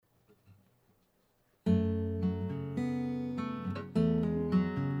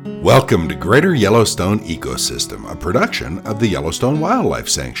Welcome to Greater Yellowstone Ecosystem, a production of the Yellowstone Wildlife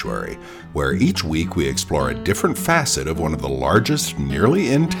Sanctuary, where each week we explore a different facet of one of the largest,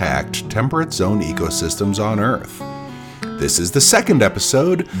 nearly intact temperate zone ecosystems on Earth. This is the second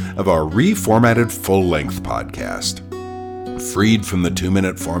episode of our reformatted full-length podcast. Freed from the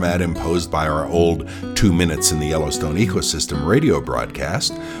 2-minute format imposed by our old 2 Minutes in the Yellowstone Ecosystem radio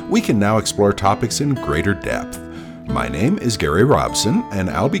broadcast, we can now explore topics in greater depth. My name is Gary Robson, and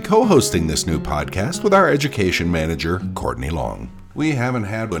I'll be co-hosting this new podcast with our education manager, Courtney Long. We haven't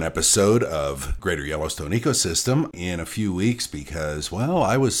had an episode of Greater Yellowstone Ecosystem in a few weeks because, well,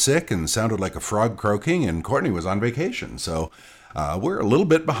 I was sick and sounded like a frog croaking, and Courtney was on vacation. So we're a little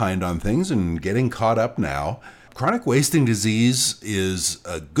bit behind on things and getting caught up now. Chronic wasting disease is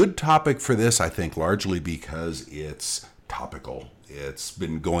a good topic for this, I think, largely because it's topical. It's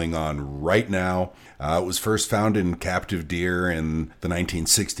been going on right now. It was first found in captive deer in the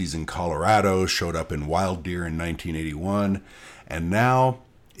 1960s in Colorado, showed up in wild deer in 1981, and now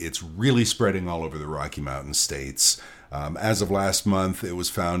it's really spreading all over the Rocky Mountain states. As of last month, it was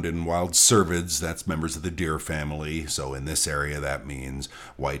found in wild cervids, that's members of the deer family. So in this area, that means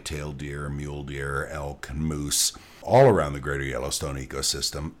white-tailed deer, mule deer, elk, and moose, all around the Greater Yellowstone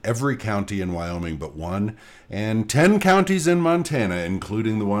ecosystem. Every county in Wyoming but one, and 10 counties in Montana,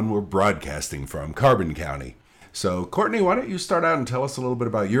 including the one we're broadcasting from, Carbon County. So Courtney, why don't you start out and tell us a little bit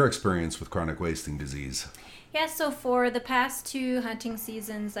about your experience with chronic wasting disease? Yeah, so for the past 2 hunting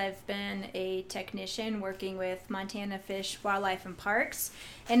seasons, I've been a technician working with Montana Fish, Wildlife, and Parks.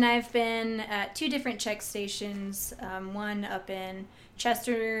 And I've been at 2 different check stations, one up in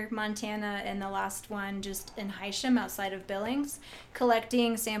Chester, Montana, and the last one just in Hysham outside of Billings,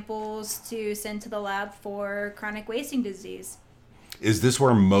 collecting samples to send to the lab for chronic wasting disease. Is this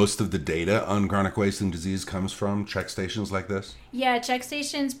where most of the data on chronic wasting disease comes from, check stations like this? Yeah, check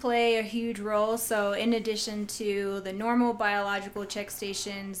stations play a huge role. So in addition to the normal biological check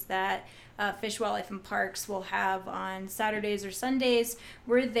stations that Fish, Wildlife, and Parks will have on Saturdays or Sundays,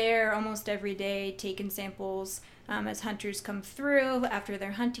 we're there almost every day taking samples as hunters come through after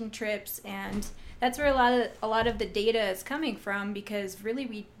their hunting trips, and that's where a lot of the data is coming from, because really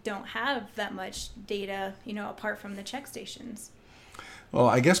we don't have that much data, apart from the check stations. Well,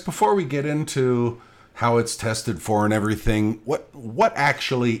 I guess before we get into how it's tested for and everything, what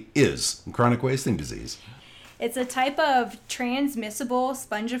actually is chronic wasting disease? It's a type of transmissible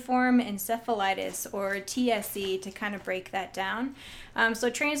spongiform encephalitis, or TSE, to kind of break that down. So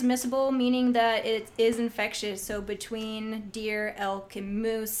transmissible, meaning that it is infectious. So between deer, elk, and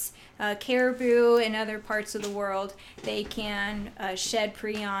moose, caribou, and other parts of the world, they can shed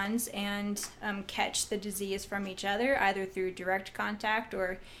prions and catch the disease from each other, either through direct contact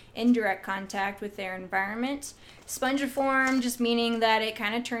or indirect contact with their environment. Spongiform, just meaning that it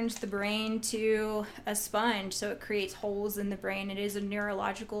kind of turns the brain to a sponge, so it creates holes in the brain. It is a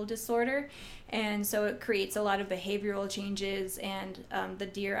neurological disorder, and so it creates a lot of behavioral changes, and the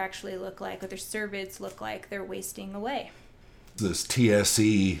deer actually look like, or their cervids look like they're wasting away. This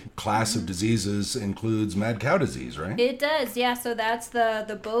TSE class of diseases includes mad cow disease, right? It does, yeah. So that's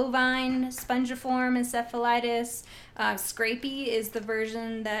the bovine spongiform encephalitis. Scrapie is the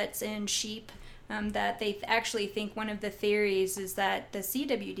version that's in sheep. That they actually think one of the theories is that the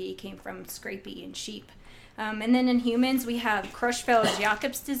CWD came from scrapie in sheep. And then in humans, we have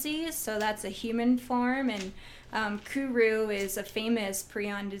Creutzfeldt-Jakob's disease, so that's a human form, and Kuru is a famous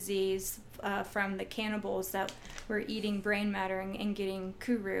prion disease from the cannibals that were eating brain matter and getting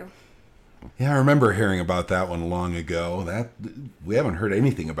Kuru. Yeah, I remember hearing about that one long ago. We haven't heard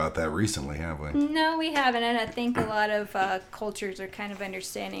anything about that recently, have we? No, we haven't, and I think a lot of cultures are kind of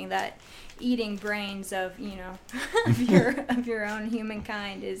understanding that eating brains of of your own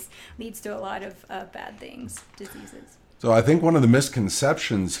humankind leads to a lot of bad things, diseases. So I think one of the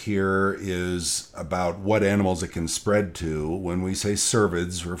misconceptions here is about what animals it can spread to. When we say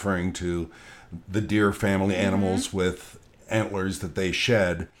cervids, referring to the deer family animals with antlers that they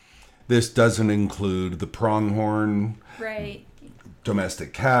shed, this doesn't include the pronghorn, right,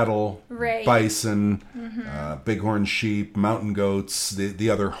 domestic cattle, right, bison, bighorn sheep, mountain goats, the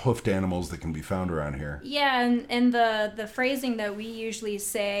other hoofed animals that can be found around here. Yeah, and the phrasing that we usually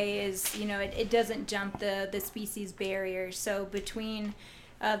say is, it doesn't jump the species barrier. So between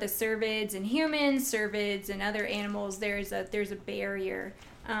the cervids and humans, cervids and other animals, there's a barrier.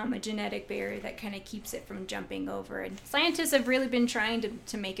 A genetic barrier that kind of keeps it from jumping over. And scientists have really been trying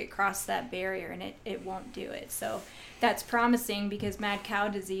to make it cross that barrier, and it won't do it. So that's promising, because mad cow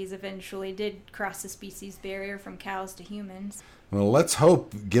disease eventually did cross the species barrier from cows to humans. Well, let's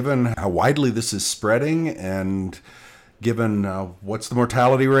hope, given how widely this is spreading and given what's the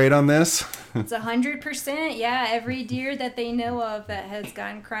mortality rate on this? It's 100%. Yeah, every deer that they know of that has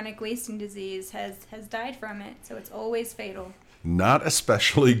gotten chronic wasting disease has died from it. So it's always fatal. Not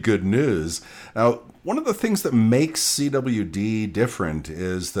especially good news. Now, one of the things that makes CWD different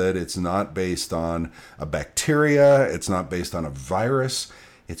is that it's not based on a bacteria, it's not based on a virus,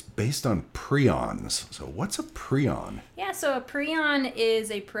 it's based on prions. So what's a prion? Yeah, so a prion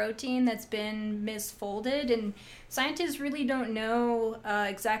is a protein that's been misfolded, and scientists really don't know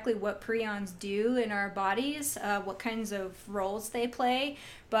exactly what prions do in our bodies, what kinds of roles they play.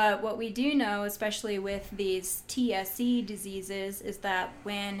 But what we do know, especially with these TSC diseases, is that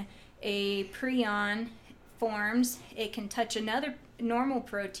when a prion forms, it can touch another normal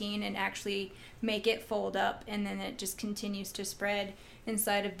protein and actually make it fold up, and then it just continues to spread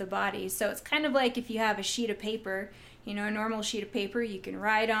inside of the body. So it's kind of like if you have a sheet of paper, a normal sheet of paper you can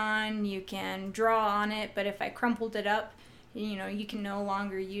write on, you can draw on it, but if I crumpled it up, you can no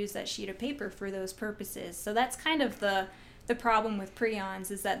longer use that sheet of paper for those purposes. So that's kind of the problem with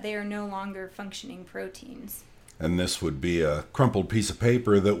prions, is that they are no longer functioning proteins. And this would be a crumpled piece of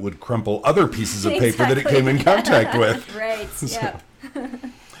paper that would crumple other pieces of paper that it came in contact with. Right, yeah.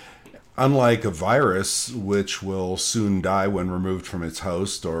 Unlike a virus, which will soon die when removed from its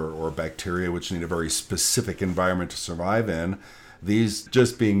host, or bacteria, which need a very specific environment to survive in, these,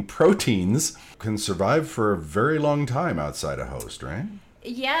 just being proteins, can survive for a very long time outside a host, right?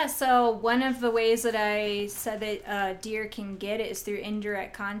 Yeah, so one of the ways that I said that deer can get it is through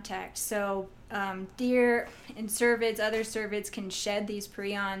indirect contact. So deer and cervids, other cervids, can shed these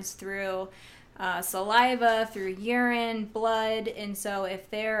prions through saliva, through urine, blood, and so if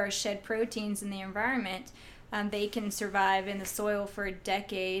there are shed proteins in the environment, they can survive in the soil for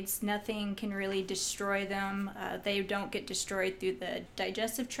decades. Nothing can really destroy them. They don't get destroyed through the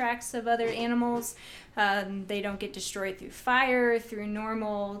digestive tracts of other animals. They don't get destroyed through fire, through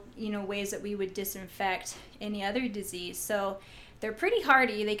normal, ways that we would disinfect any other disease. So they're pretty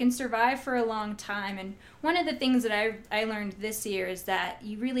hardy. They can survive for a long time. And one of the things that I learned this year is that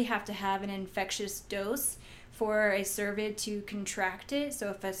you really have to have an infectious dose for a cervid to contract it.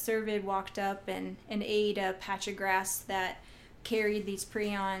 So if a cervid walked up and ate a patch of grass that carried these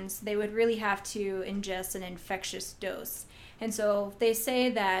prions, they would really have to ingest an infectious dose. And so they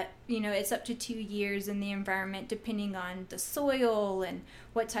say that, it's up to 2 years in the environment, depending on the soil and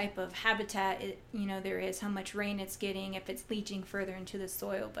what type of habitat there is, how much rain it's getting, if it's leaching further into the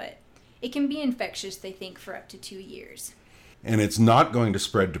soil. But it can be infectious, they think, for up to 2 years. And it's not going to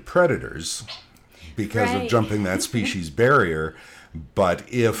spread to predators because of jumping that species barrier. But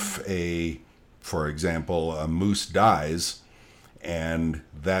if for example, a moose dies and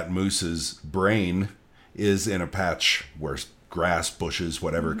that moose's brain is in a patch where grass, bushes,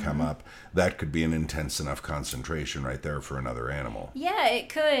 whatever come up, that could be an intense enough concentration right there for another animal. Yeah, it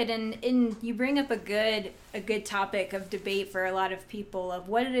could. And you bring up a good topic of debate for a lot of people of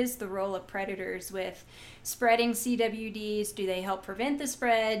what is the role of predators with spreading CWDs. Do they help prevent the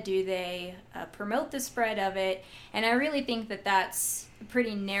spread? Do they promote the spread of it? And I really think that that's a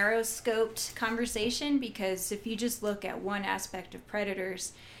pretty narrow scoped conversation, because if you just look at one aspect of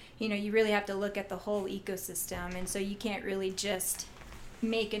predators, you really have to look at the whole ecosystem, and so you can't really just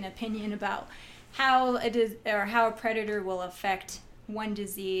make an opinion about how a predator will affect one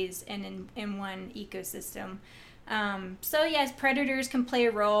disease and in one ecosystem. So yes, predators can play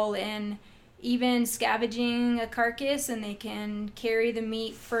a role in even scavenging a carcass, and they can carry the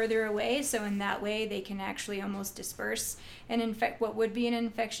meat further away. So in that way, they can actually almost disperse and infect what would be an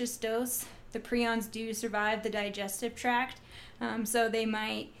infectious dose. The prions do survive the digestive tract, so they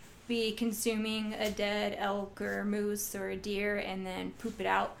might be consuming a dead elk or moose or a deer and then poop it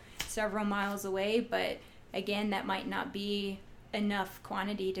out several miles away, but again, that might not be enough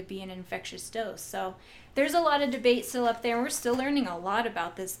quantity to be an infectious dose. So there's a lot of debate still up there, and we're still learning a lot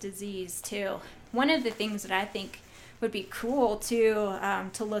about this disease too. One of the things that I think would be cool to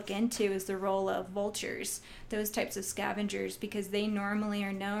look into is the role of vultures, those types of scavengers, because they normally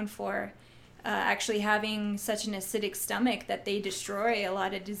are known for actually having such an acidic stomach that they destroy a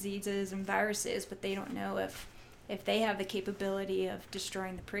lot of diseases and viruses, but they don't know if they have the capability of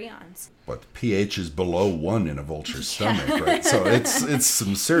destroying the prions. But the pH is below 1 in a vulture's stomach, right? So it's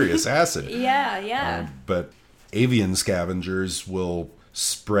some serious acid. Yeah. But avian scavengers will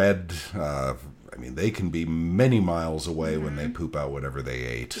spread, they can be many miles away when they poop out whatever they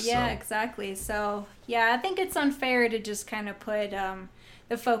ate. Yeah, exactly. So, I think it's unfair to just kind of put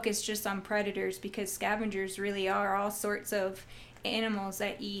the focus just on predators, because scavengers really are all sorts of animals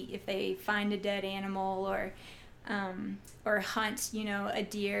that eat. If they find a dead animal, or or hunt, a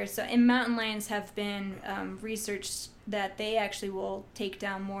deer. So, and mountain lions have been researched that they actually will take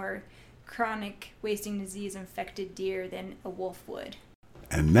down more chronic wasting disease infected deer than a wolf would.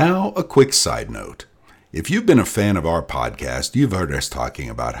 And now a quick side note. If you've been a fan of our podcast, you've heard us talking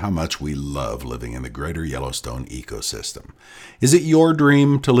about how much we love living in the Greater Yellowstone ecosystem. Is it your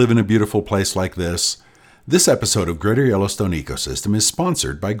dream to live in a beautiful place like this? This episode of Greater Yellowstone Ecosystem is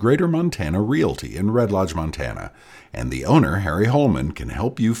sponsored by Greater Montana Realty in Red Lodge, Montana, and the owner, Harry Holman, can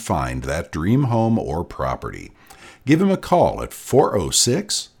help you find that dream home or property. Give him a call at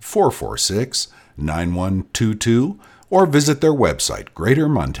 406-446-9122 or visit their website,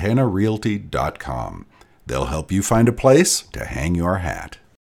 greatermontanarealty.com. They'll help you find a place to hang your hat.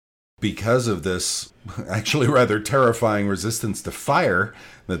 Because of this actually rather terrifying resistance to fire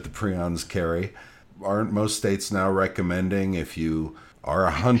that the prions carry, aren't most states now recommending if you are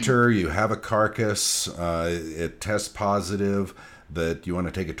a hunter, you have a carcass, it tests positive, that you want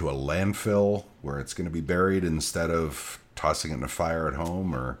to take it to a landfill where it's going to be buried instead of tossing it in a fire at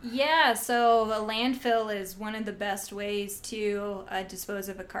home? Or Yeah, so a landfill is one of the best ways to dispose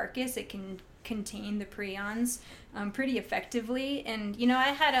of a carcass. It can contain the prions pretty effectively. And, I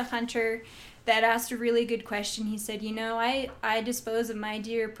had a hunter that asked a really good question. He said, I dispose of my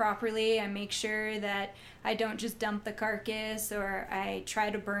deer properly. I make sure that I don't just dump the carcass, or I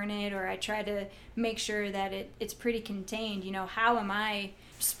try to burn it, or I try to make sure that it's pretty contained. How am I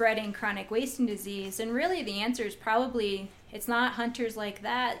spreading chronic wasting disease? And really the answer is probably it's not hunters like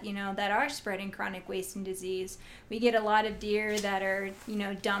that, that are spreading chronic wasting disease. We get a lot of deer that are,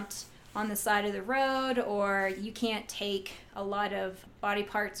 dumped on the side of the road, or you can't take a lot of body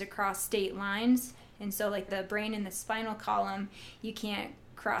parts across state lines. And so like the brain and the spinal column, you can't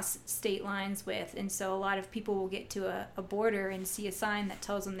cross state lines with. And so a lot of people will get to a border and see a sign that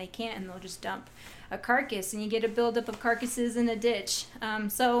tells them they can't, and they'll just dump a carcass, and you get a buildup of carcasses in a ditch.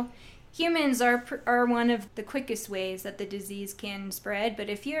 So humans are one of the quickest ways that the disease can spread. But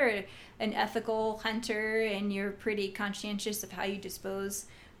if you're an ethical hunter and you're pretty conscientious of how you dispose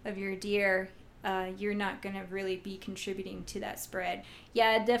of your deer, you're not going to really be contributing to that spread.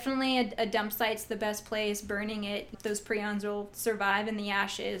 Yeah, definitely a dump site's the best place. Burning it, those prions will survive in the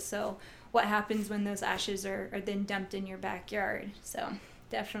ashes. So what happens when those ashes are then dumped in your backyard? So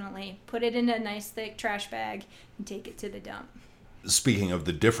definitely put it in a nice thick trash bag and take it to the dump. Speaking of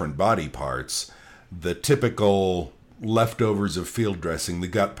the different body parts, the typical leftovers of field dressing, the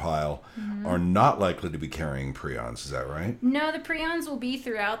gut pile, are not likely to be carrying prions. Is that right? No, the prions will be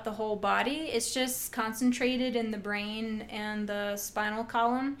throughout the whole body. It's just concentrated in the brain and the spinal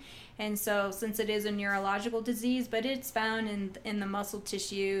column. And so since it is a neurological disease, but it's found in the muscle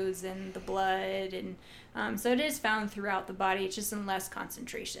tissues and the blood. And so it is found throughout the body. It's just in less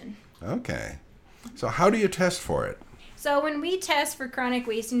concentration. Okay. So how do you test for it? So when we test for chronic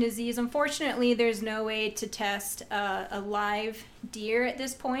wasting disease, unfortunately, there's no way to test a live deer at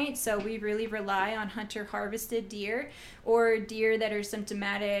this point. So we really rely on hunter-harvested deer or deer that are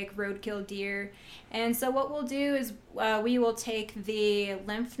symptomatic, roadkill deer. And so what we'll do is we will take the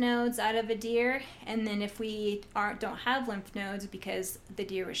lymph nodes out of a deer, and then if we don't have lymph nodes because the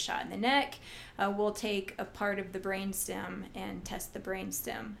deer was shot in the neck, we'll take a part of the brainstem and test the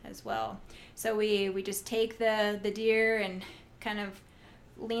brainstem as well. So we just take the deer and kind of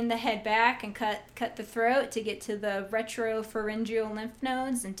lean the head back and cut the throat to get to the retropharyngeal lymph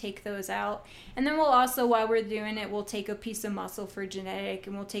nodes and take those out. And then we'll also, while we're doing it, we'll take a piece of muscle for genetic,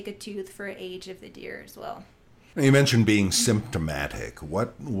 and we'll take a tooth for age of the deer as well. You mentioned being symptomatic.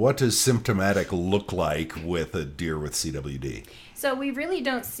 What does symptomatic look like with a deer with CWD? So we really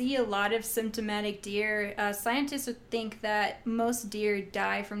don't see a lot of symptomatic deer. Scientists would think that most deer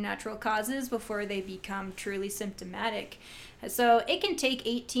die from natural causes before they become truly symptomatic. So it can take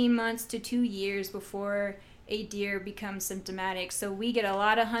 18 months to 2 years before a deer becomes symptomatic. So we get a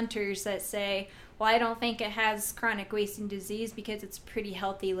lot of hunters that say, well, I don't think it has chronic wasting disease because it's a pretty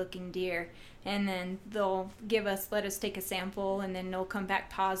healthy looking deer. And then they'll let us take a sample, and then they'll come back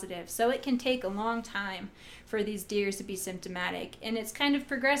positive. So it can take a long time for these deers to be symptomatic. And it's kind of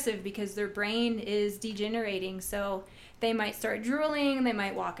progressive because their brain is degenerating. So they might start drooling, they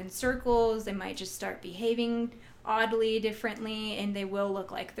might walk in circles, they might just start behaving oddly differently, and they will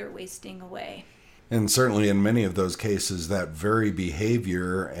look like they're wasting away. And certainly in many of those cases, that very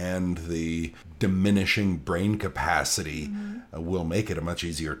behavior and the diminishing brain capacity will make it a much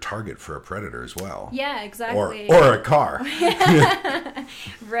easier target for a predator as well. Yeah, exactly. Or a car.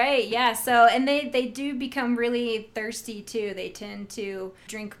 Right, yeah. So, and they do become really thirsty too. They tend to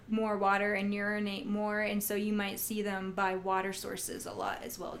drink more water and urinate more, and so you might see them by water sources a lot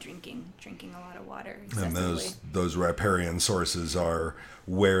as well, drinking a lot of water excessively. And those riparian sources are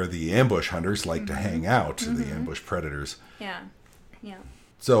where the ambush hunters like to hang out, the ambush predators. Yeah, yeah.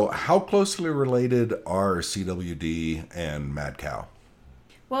 So, how closely related are CWD and mad cow?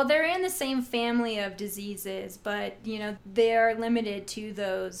 Well, they're in the same family of diseases, but they are limited to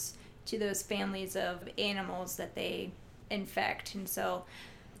those families of animals that they infect, and so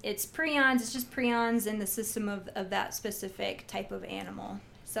it's prions. It's just prions in the system of that specific type of animal.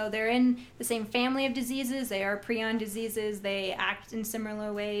 So they're in the same family of diseases. They are prion diseases. They act in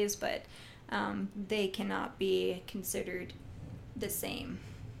similar ways, but they cannot be considered the same.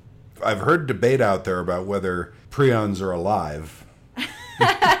 I've heard debate out there about whether prions are alive.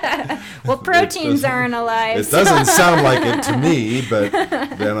 Well, proteins aren't alive. It doesn't sound like it to me, but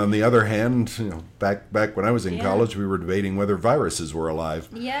then on the other hand, back when I was in college, we were debating whether viruses were alive.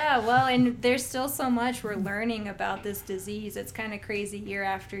 Yeah, well, and there's still so much we're learning about this disease. It's kind of crazy year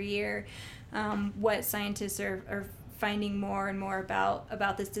after year what scientists are finding more and more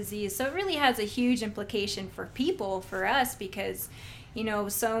about this disease. So it really has a huge implication for people, for us, because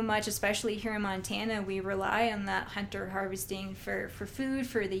so much, especially here in Montana, we rely on that hunter harvesting for food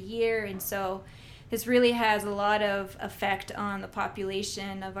for the year. And so this really has a lot of effect on the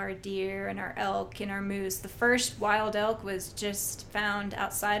population of our deer and our elk and our moose. The first wild elk was just found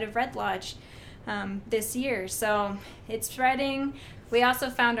outside of Red Lodge this year. So it's spreading. We also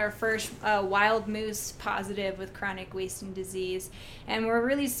found our first wild moose positive with chronic wasting disease, and we're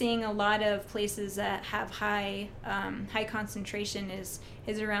really seeing a lot of places that have high concentration is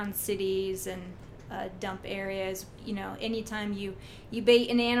around cities and dump areas. Anytime you bait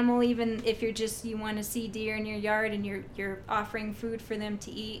an animal, even if you want to see deer in your yard and you're offering food for them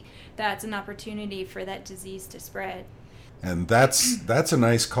to eat, that's an opportunity for that disease to spread. And that's a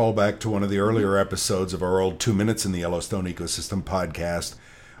nice callback to one of the earlier episodes of our old 2 Minutes in the Yellowstone Ecosystem podcast,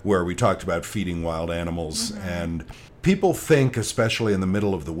 where we talked about feeding wild animals. And people think, especially in the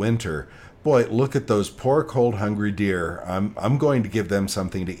middle of the winter, boy, look at those poor, cold, hungry deer. I'm going to give them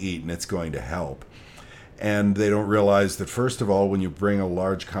something to eat, and it's going to help. And they don't realize that, first of all, when you bring a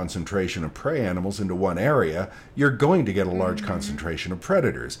large concentration of prey animals into one area, you're going to get a large concentration of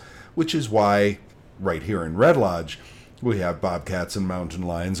predators, which is why right here in Red Lodge, we have bobcats and mountain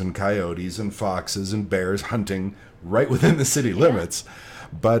lions and coyotes and foxes and bears hunting right within the city limits.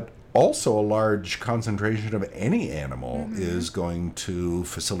 But also a large concentration of any animal is going to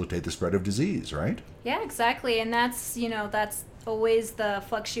facilitate the spread of disease, right? Yeah, exactly. And that's always the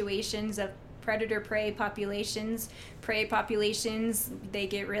fluctuations of predator-prey populations. Prey populations, they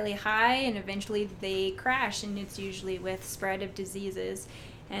get really high and eventually they crash, and it's usually with spread of diseases.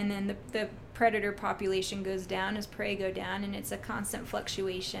 And then the predator population goes down as prey go down, and it's a constant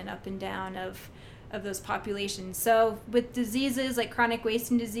fluctuation up and down of those populations. So with diseases like chronic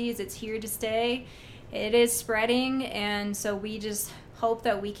wasting disease, it's here to stay. It is spreading, and so we just hope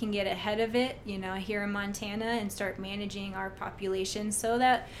that we can get ahead of it, here in Montana, and start managing our population so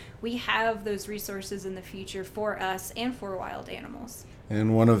that we have those resources in the future for us and for wild animals.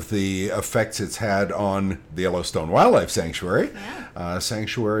 And one of the effects it's had on the Yellowstone Wildlife Sanctuary,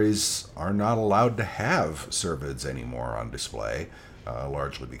 sanctuaries are not allowed to have cervids anymore on display,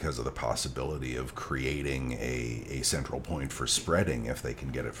 largely because of the possibility of creating a central point for spreading if they can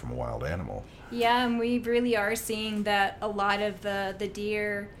get it from a wild animal. Yeah, and we really are seeing that a lot of the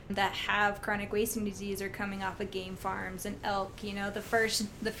deer that have chronic wasting disease are coming off of game farms, and elk. The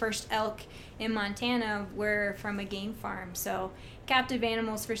first elk in Montana were from a game farm. So captive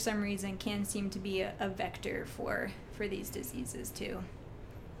animals, for some reason, can seem to be a vector for these diseases too.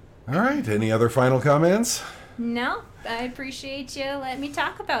 All right. Any other final comments? No, I appreciate you letting me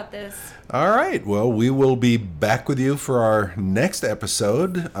talk about this. All right. Well, we will be back with you for our next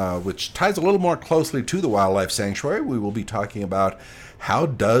episode, which ties a little more closely to the wildlife sanctuary. We will be talking about how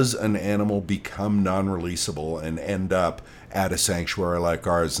does an animal become non-releasable and end up at a sanctuary like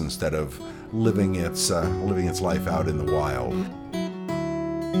ours instead of living its life out in the wild.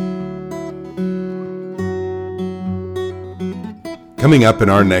 Coming up in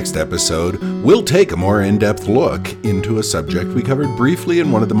our next episode, we'll take a more in-depth look into a subject we covered briefly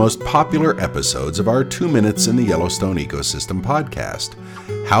in one of the most popular episodes of our 2 Minutes in the Yellowstone Ecosystem podcast.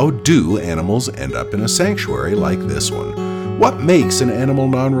 How do animals end up in a sanctuary like this one? What makes an animal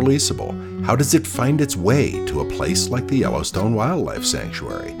non-releasable? How does it find its way to a place like the Yellowstone Wildlife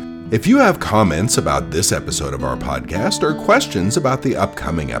Sanctuary? If you have comments about this episode of our podcast or questions about the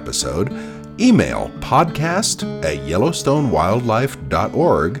upcoming episode, email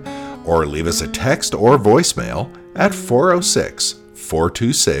podcast@yellowstonewildlife.org or leave us a text or voicemail at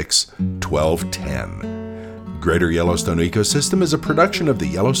 406-426-1210. Greater Yellowstone Ecosystem is a production of the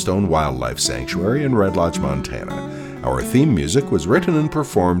Yellowstone Wildlife Sanctuary in Red Lodge, Montana. Our theme music was written and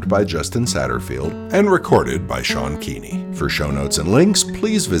performed by Justin Satterfield and recorded by Sean Keeney. For show notes and links,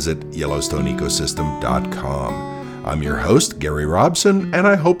 please visit YellowstoneEcosystem.com. I'm your host, Gary Robson, and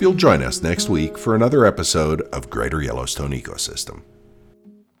I hope you'll join us next week for another episode of Greater Yellowstone Ecosystem.